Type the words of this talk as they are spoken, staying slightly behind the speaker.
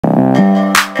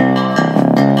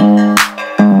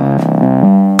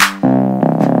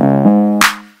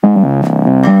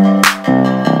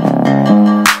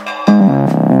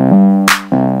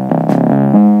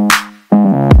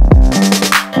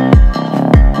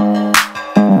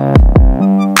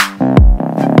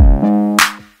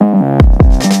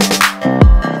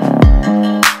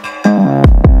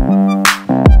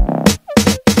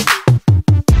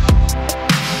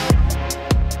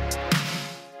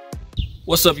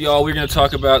What's up, y'all? We're going to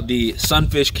talk about the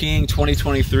Sunfish King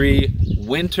 2023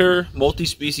 Winter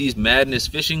Multi-Species Madness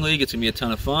Fishing League. It's going to be a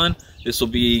ton of fun. This will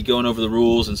be going over the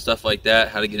rules and stuff like that,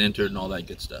 how to get entered and all that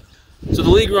good stuff. So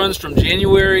the league runs from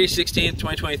January 16th,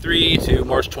 2023 to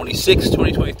March 26th,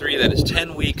 2023. That is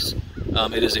 10 weeks.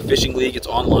 It is a fishing league. It's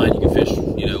online. You can fish,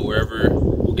 wherever.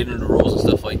 We'll get into the rules and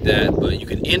stuff like that. But you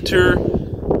can enter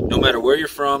no matter where you're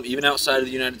from, even outside of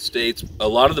the United States. A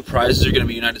lot of the prizes are going to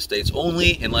be United States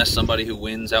only, unless somebody who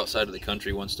wins outside of the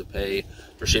country wants to pay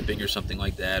for shipping or something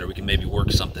like that, or we can maybe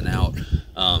work something out.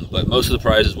 But most of the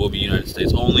prizes will be United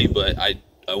States only, but I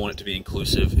want it to be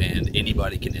inclusive and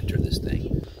anybody can enter this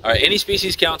thing. All right, any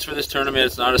species counts for this tournament.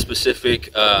 It's not a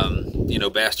specific,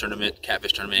 bass tournament,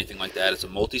 catfish tournament, anything like that. It's a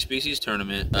multi-species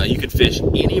tournament. You can fish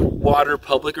any water,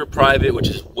 public or private, which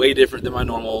is way different than my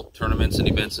normal tournaments and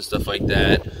events and stuff like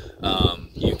that.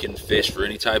 You can fish for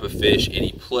any type of fish,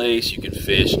 any place. You can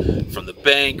fish from the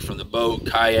bank, from the boat,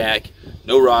 kayak.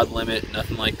 No rod limit,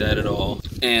 nothing like that at all.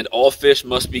 And all fish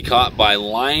must be caught by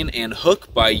line and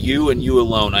hook by you and you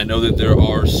alone. I know that there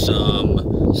are some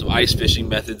ice fishing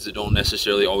methods that don't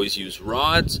necessarily always use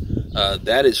rods.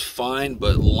 That is fine,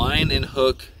 but line and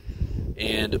hook,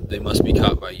 and they must be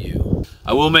caught by you.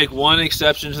 I will make one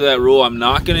exception to that rule. I'm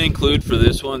not going to include for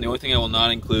this one. The only thing I will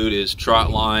not include is trot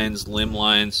lines, limb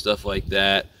lines, stuff like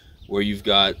that, where you've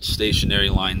got stationary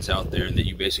lines out there that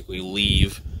you basically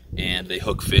leave and they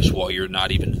hook fish while you're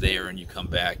not even there and you come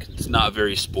back. It's not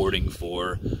very sporting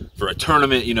for a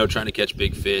tournament, trying to catch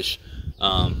big fish.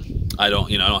 I don't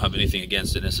have anything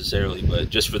against it necessarily, but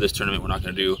just for this tournament, we're not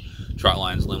going to do trot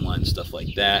lines, limb lines, stuff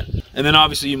like that. And then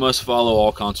obviously you must follow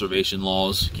all conservation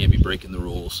laws. You can't be breaking the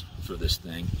rules for this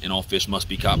thing. And all fish must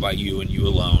be caught by you and you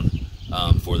alone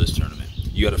for this tournament.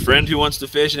 You got a friend who wants to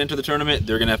fish and enter the tournament,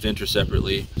 they're going to have to enter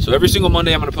separately. So every single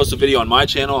Monday I'm going to post a video on my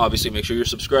channel. Obviously make sure you're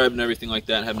subscribed and everything like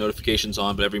that, have notifications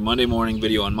on. But every Monday morning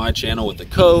video on my channel with the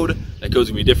code. That code's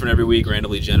going to be different every week,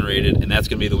 randomly generated. And that's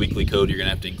going to be the weekly code. You're going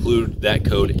to have to include that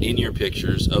code in your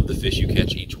pictures of the fish you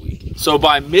catch each week. So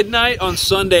by midnight on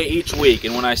Sunday each week,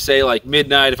 and when I say like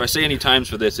midnight, if I say any times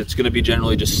for this, it's going to be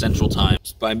generally just Central Time.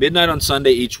 By midnight on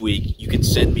Sunday each week, you can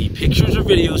send me pictures or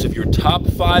videos of your top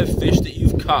 5 fish that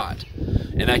you've caught.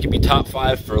 And that can be top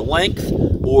 5 for length,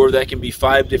 or that can be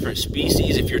 5 different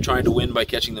species if you're trying to win by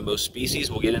catching the most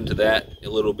species. We'll get into that a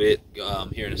little bit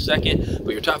here in a second.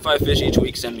 But your top 5 fish each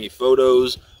week, send me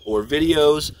photos or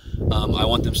videos. I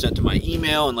want them sent to my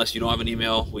email. Unless you don't have an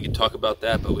email, we can talk about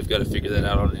that, but we've got to figure that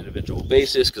out on an individual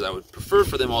basis because I would prefer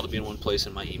for them all to be in one place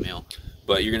in my email.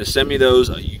 But you're going to send me those.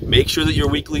 You make sure that your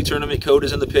weekly tournament code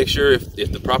is in the picture.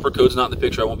 If the proper code's not in the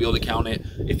picture, I won't be able to count it.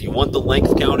 If you want the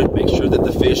length counted, make sure that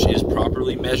the fish is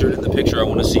properly measured in the picture. I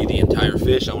want to see the entire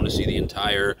fish. I want to see the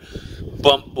entire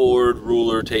bump board,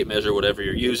 ruler, tape measure, whatever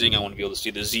you're using. I want to be able to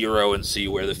see the zero and see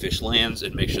where the fish lands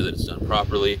and make sure that it's done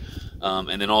properly.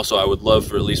 And then also I would love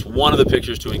for at least one of the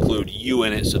pictures to include you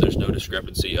in it so there's no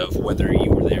discrepancy of whether you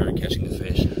were there and catching the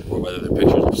fish or whether they're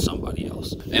pictures of somebody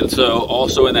else. And so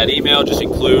also in that email, just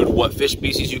include what fish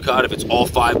species you caught. If it's all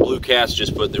 5 blue cats,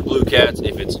 just put their blue cats.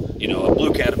 If it's, a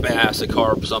blue cat, a bass, a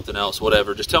carp, something else,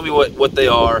 whatever, just tell me what they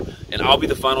are, and I'll be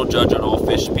the final judge on all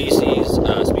fish species.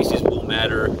 Species will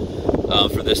matter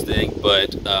for this thing,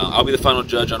 but I'll be the final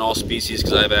judge on all species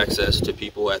because I have access to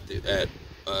people at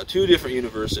 2 different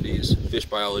universities, fish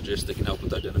biologists that can help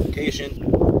with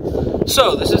identification.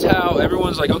 So this is how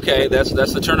everyone's like, okay, that's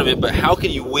the tournament, but how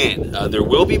can you win? There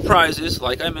will be prizes.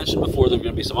 Like I mentioned before, there are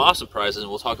going to be some awesome prizes, and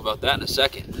we'll talk about that in a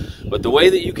second. But the way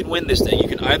that you can win this thing, you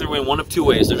can either win one of 2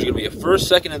 ways. There's going to be a first,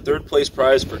 second, and third place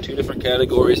prize for 2 different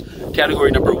categories.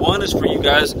 Category number 1 is for you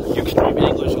guys, you extreme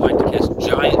anglers who like to catch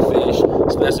giant fish,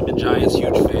 specimen giants,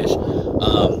 huge fish.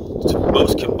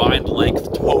 Most combined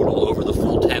length total over the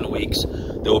full 10 weeks.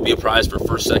 There will be a prize for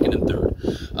first, second, and third.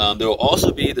 There will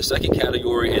also be, the second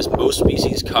category is most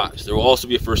species caught. So there will also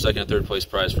be a first, second, and third place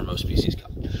prize for most species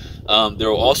caught. There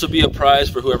will also be a prize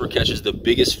for whoever catches the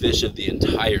biggest fish of the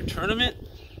entire tournament.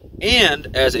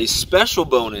 And as a special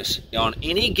bonus, on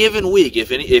any given week,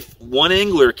 if one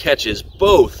angler catches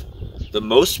both the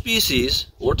most species,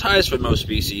 or ties for most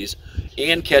species,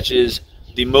 and catches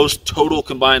the most total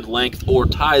combined length, or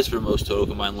ties for most total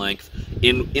combined length,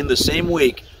 in the same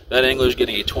week, that angler is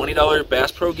getting a $20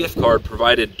 Bass Pro gift card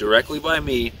provided directly by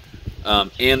me,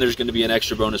 and there's going to be an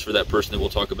extra bonus for that person that we'll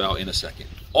talk about in a second.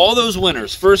 All those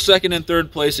winners, first, second, and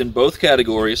third place in both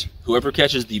categories, whoever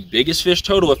catches the biggest fish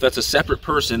total, if that's a separate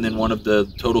person than one of the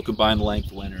total combined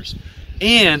length winners,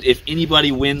 and if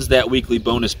anybody wins that weekly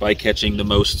bonus by catching the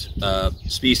most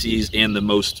species and the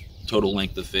most total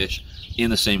length of fish in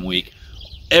the same week,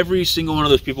 every single one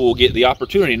of those people will get the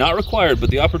opportunity, not required, but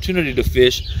the opportunity to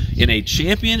fish in a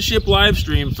championship live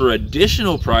stream for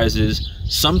additional prizes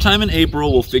sometime in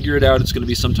April. We'll figure it out. It's going to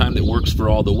be sometime that works for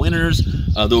all the winners.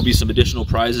 There'll be some additional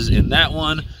prizes in that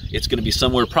one. It's going to be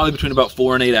somewhere probably between about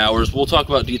 4 and 8 hours. We'll talk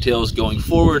about details going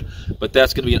forward, but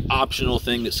that's going to be an optional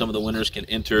thing that some of the winners can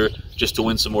enter just to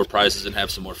win some more prizes and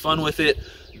have some more fun with it.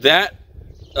 That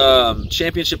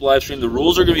championship live stream, the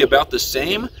rules are going to be about the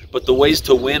same, but the ways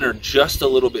to win are just a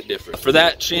little bit different. For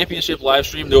that championship live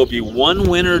stream, there will be one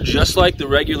winner just like the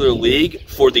regular league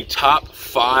for the top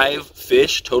 5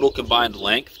 fish total combined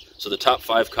length. So the top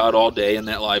 5 caught all day in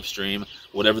that live stream,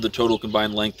 whatever the total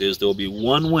combined length is, there will be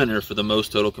one winner for the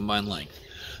most total combined length.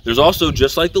 There's also,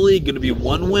 just like the league, going to be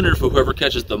one winner for whoever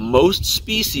catches the most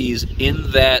species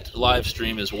in that live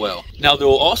stream as well. Now, there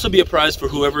will also be a prize for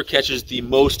whoever catches the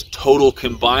most total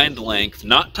combined length,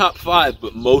 not top 5,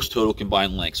 but most total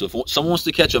combined length. So if someone wants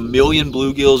to catch 1,000,000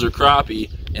 bluegills or crappie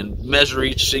and measure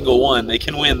each single one, they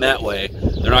can win that way.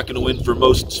 They're not going to win for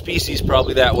most species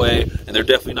probably that way, and they're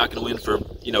definitely not going to win for,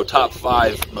 you know, top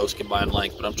 5 most combined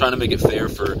length. But I'm trying to make it fair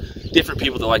for different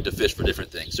people that like to fish for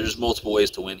different things. There's multiple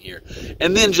ways to win here.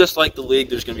 And then, just like the league,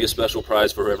 there's going to be a special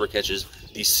prize for whoever catches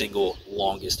the single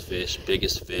longest fish,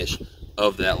 biggest fish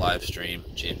of that live stream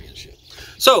championship.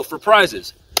 So for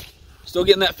prizes, still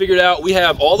getting that figured out. We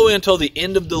have all the way until the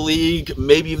end of the league,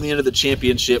 maybe even the end of the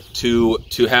championship, to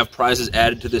have prizes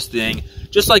added to this thing.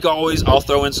 Just like always, I'll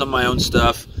throw in some of my own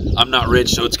stuff. I'm not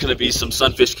rich, so it's going to be some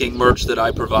Sunfish King merch that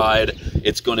I provide.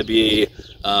 It's going to be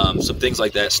some things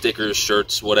like that, stickers,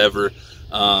 shirts, whatever.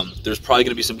 There's probably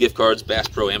going to be some gift cards, Bass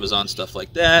Pro, Amazon, stuff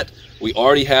like that. We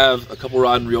already have a couple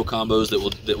rod and reel combos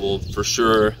that will for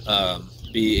sure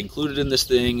be included in this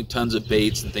thing, tons of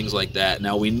baits and things like that.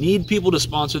 Now, we need people to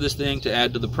sponsor this thing to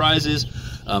add to the prizes.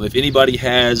 If anybody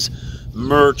has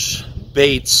merch,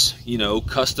 baits, you know,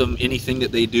 custom anything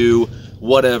that they do,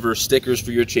 whatever, stickers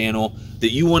for your channel that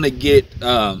you want to get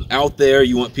out there,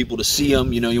 you want people to see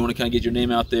them, you know, you want to kind of get your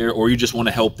name out there, or you just want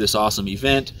to help this awesome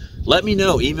event, let me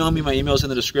know. Email me. My email's in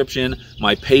the description.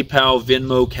 My PayPal,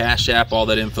 Venmo, Cash App, all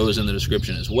that info is in the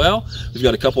description as well. We've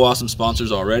got a couple awesome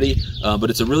sponsors already, but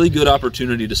it's a really good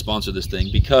opportunity to sponsor this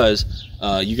thing because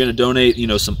you're going to donate, you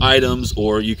know, some items,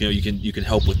 or you can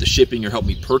help with the shipping or help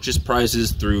me purchase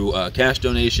prizes through cash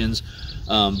donations.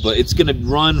 But it's going to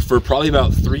run for probably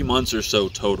about 3 months or so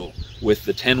total, with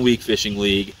the 10-week fishing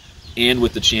league and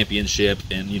with the championship,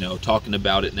 and, you know, talking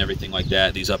about it and everything like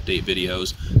that, these update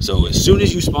videos. So as soon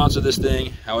as you sponsor this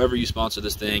thing, however you sponsor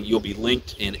this thing, you'll be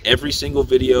linked in every single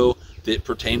video that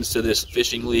pertains to this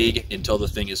fishing league until the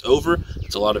thing is over.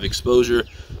 It's a lot of exposure,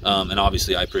 and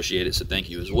obviously I appreciate it, so thank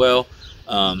you as well.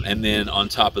 And then on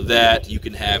top of that, you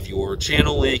can have your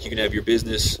channel link, you can have your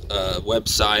business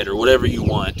website, or whatever you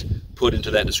want put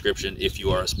into that description if you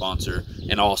are a sponsor,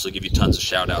 and I'll also give you tons of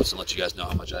shout outs and let you guys know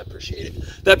how much I appreciate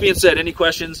it. That being said, any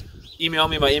questions, email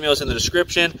me. My email is in the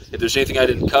description. If there's anything I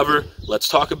didn't cover, let's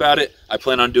talk about it. I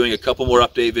plan on doing a couple more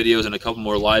update videos and a couple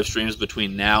more live streams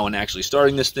between now and actually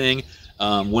starting this thing,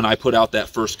 when I put out that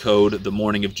first code the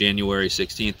morning of January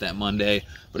 16th, that Monday.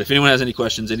 But if anyone has any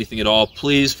questions, anything at all,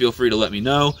 please feel free to let me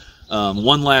know.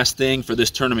 One last thing for this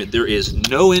tournament, there is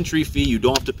no entry fee. You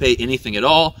don't have to pay anything at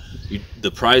all.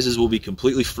 The prizes will be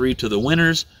completely free to the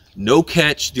winners. No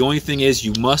catch. The only thing is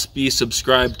you must be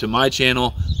subscribed to my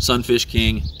channel, Sunfish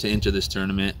King, to enter this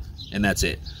tournament, and that's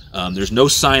it. There's no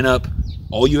sign up.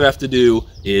 All you have to do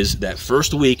is that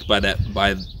first week,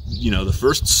 by you know, the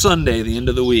first Sunday, the end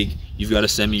of the week, you've got to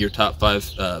send me your top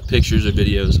 5 pictures or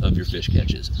videos of your fish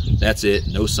catches. That's it.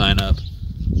 No sign up.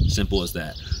 Simple as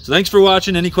that. So thanks for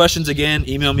watching. Any questions, again,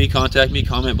 email me, contact me,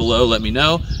 comment below, let me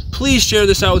know. Please share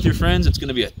this out with your friends. It's going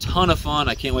to be a ton of fun.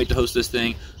 I can't wait to host this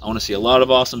thing. I want to see a lot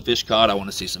of awesome fish caught. I want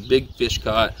to see some big fish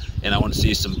caught, and I want to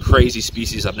see some crazy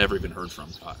species I've never even heard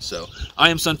from caught. So I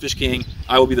am Sunfish King.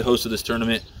 I will be the host of this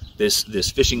tournament,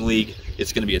 this fishing league.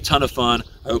 It's going to be a ton of fun.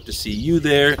 I hope to see you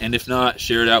there, and if not,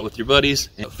 share it out with your buddies.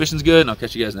 And fishing's good, and I'll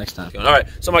catch you guys next time. All right,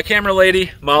 so my camera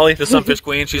lady, Molly, the Sunfish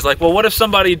Queen, she's like, well, what if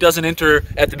somebody doesn't enter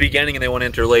at the beginning and they want to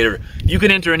enter later? You can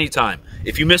enter anytime.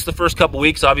 If you miss the first couple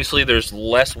weeks, obviously there's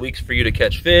less weeks for you to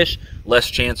catch fish, less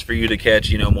chance for you to catch,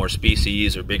 you know, more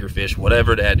species or bigger fish,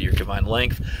 whatever, to add to your combined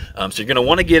length. So you're going to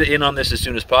want to get in on this as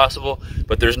soon as possible,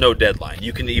 but there's no deadline.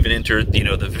 You can even enter, you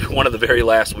know, one of the very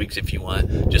last weeks if you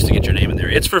want, just to get your name in there.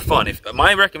 It's for fun.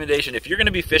 My recommendation, if you're going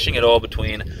to be fishing at all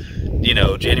between, you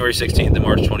know, January 16th and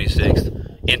March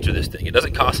 26th, enter this thing. It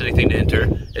doesn't cost anything to enter.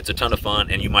 It's a ton of fun,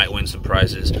 and you might win some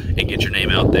prizes and get your name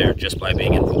out there just by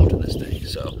being involved in this thing.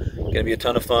 So gonna be a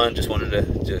ton of fun. Just wanted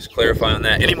to just clarify on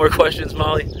that. Any more questions,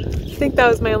 Molly? I think that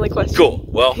was my only question. Cool.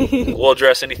 Well, we'll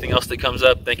address anything else that comes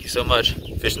up. Thank you so much.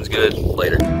 Fishing's good.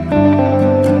 Later.